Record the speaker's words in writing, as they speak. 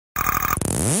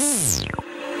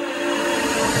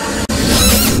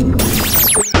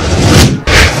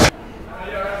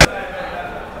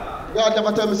God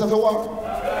never tell me something war.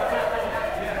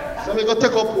 So me go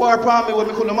take up war upon me when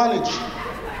me couldn't manage.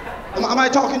 Am I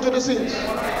talking to the saints?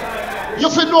 You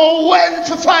feel know when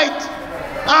to fight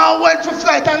and when to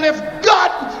fight, and if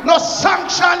God not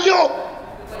sanction you,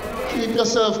 keep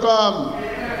yourself calm.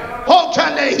 How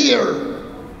can they hear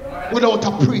without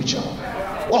a preacher?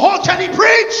 Well, how can he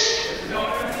preach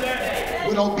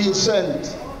without being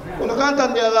sent? When I can't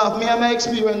stand there laugh, me and my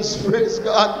experience, praise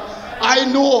God. I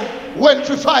know when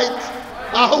to fight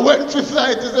and when to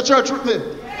fight. Is the church with me?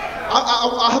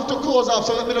 I have to close up,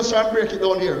 so let me just try and break it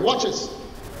down here. Watch this.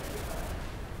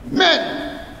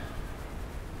 Men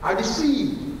are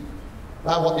deceived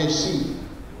by what they see.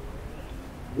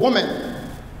 Women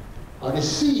are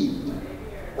deceived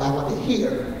by what they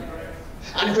hear.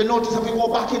 And if you notice, if we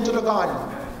go back into the garden,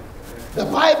 the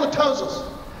Bible tells us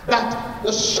that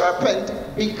the serpent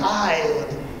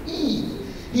beguiled Eve.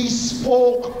 He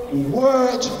spoke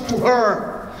words to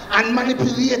her and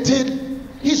manipulated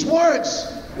his words.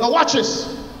 Now watch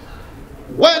this.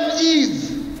 When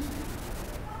Eve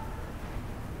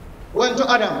went to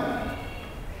Adam,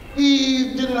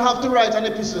 Eve didn't have to write an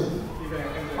epistle.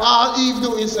 All Eve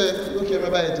do is say, look here, my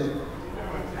baby.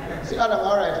 See Adam,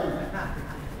 all right.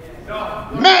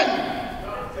 Men,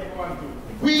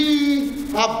 we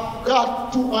have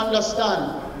got to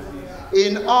understand,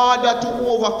 in order to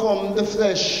overcome the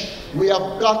flesh, we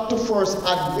have got to first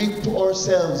admit to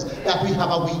ourselves that we have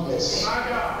a weakness.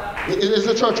 Is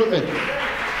the church with me?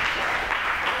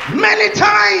 Many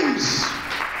times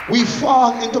we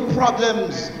fall into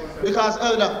problems because,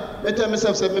 elder, I tell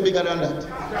myself something bigger than that.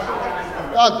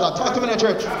 Oh God, talk to me in the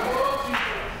church.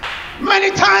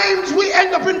 Many times we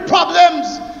end up in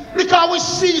problems because we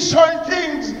see certain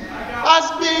things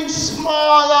as being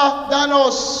smaller than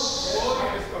us.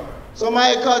 So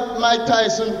Mike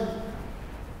Tyson,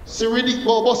 Riddick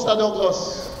Buster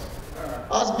Douglas,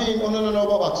 as being, oh no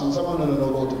about boxing, someone don't know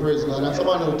about the praise God, and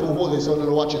someone know too holy, so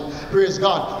don't watch it, praise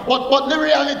God. But the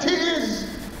reality is,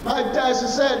 Mike Tyson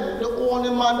said, the only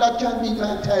man that can beat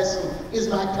Mike Tyson is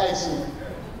Mike Tyson.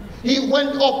 He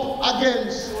went up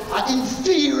against an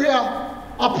inferior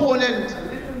opponent,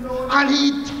 and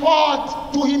he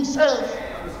thought to himself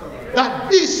that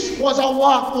this was a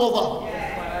walkover.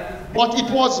 But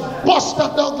it was Buster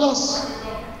Douglas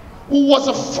who was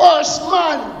the first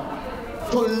man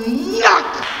to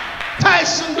knock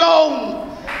Tyson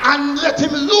down and let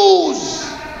him lose.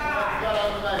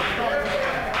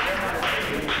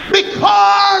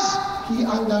 Because he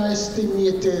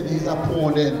underestimated his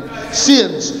opponent.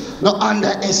 Saints, now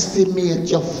underestimate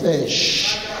your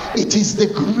flesh. It is the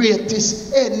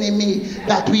greatest enemy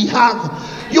that we have.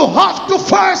 You have to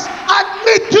first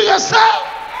admit to yourself.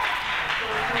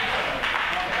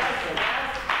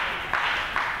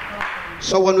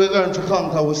 So when we learn to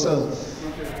conquer ourselves,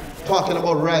 talking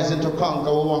about rising to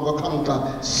conquer, we want to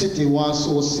conquer city, one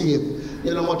soul saved.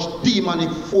 You know much demonic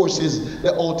forces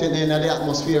that out in the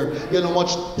atmosphere. You know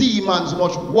much demons,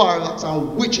 much warlocks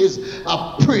and witches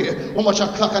are pray. How much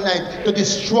o'clock at night to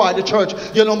destroy the church.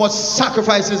 You know much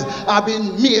sacrifices are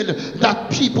being made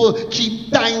that people keep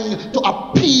dying to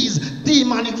appease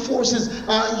demonic forces.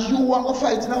 You are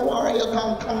fighting a war, you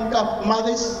can conquer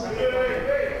malice.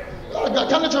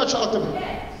 Can the church talk to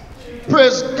me?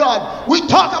 Praise God. We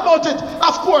talk about it.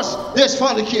 Of course, there's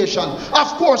fornication. Of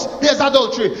course, there's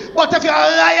adultery. But if you're a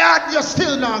liar, you're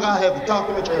still not going to heaven. Talk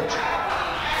to me, church.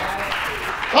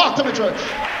 Talk to me, church.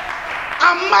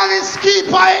 A malice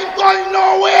keeper ain't going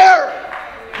nowhere.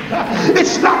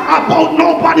 It's not about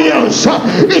nobody else.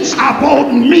 It's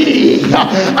about me.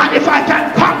 And if I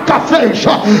can conquer flesh,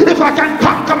 if I can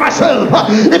conquer myself,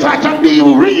 if I can be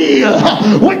real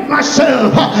with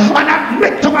myself and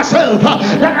admit to myself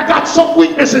that I got some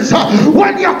weaknesses,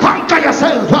 when you conquer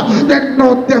yourself, then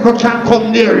no devil can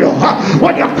come near you.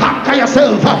 When you conquer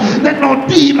yourself, then no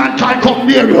demon can come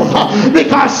near you.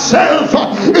 Because self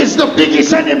is the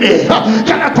biggest enemy.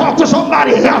 Can I talk to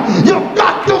somebody? You've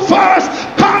got to first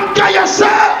conquer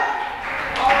yourself.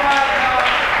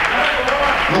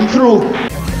 I'm through.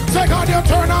 Second, you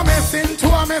turn a mess into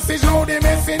a message. Now the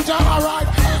messenger arrive.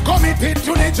 Committed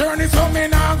to the journey, so me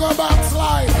now go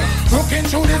backslide. Looking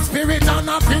through the spirit and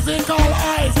not physical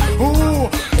eyes. Ooh,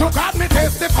 took out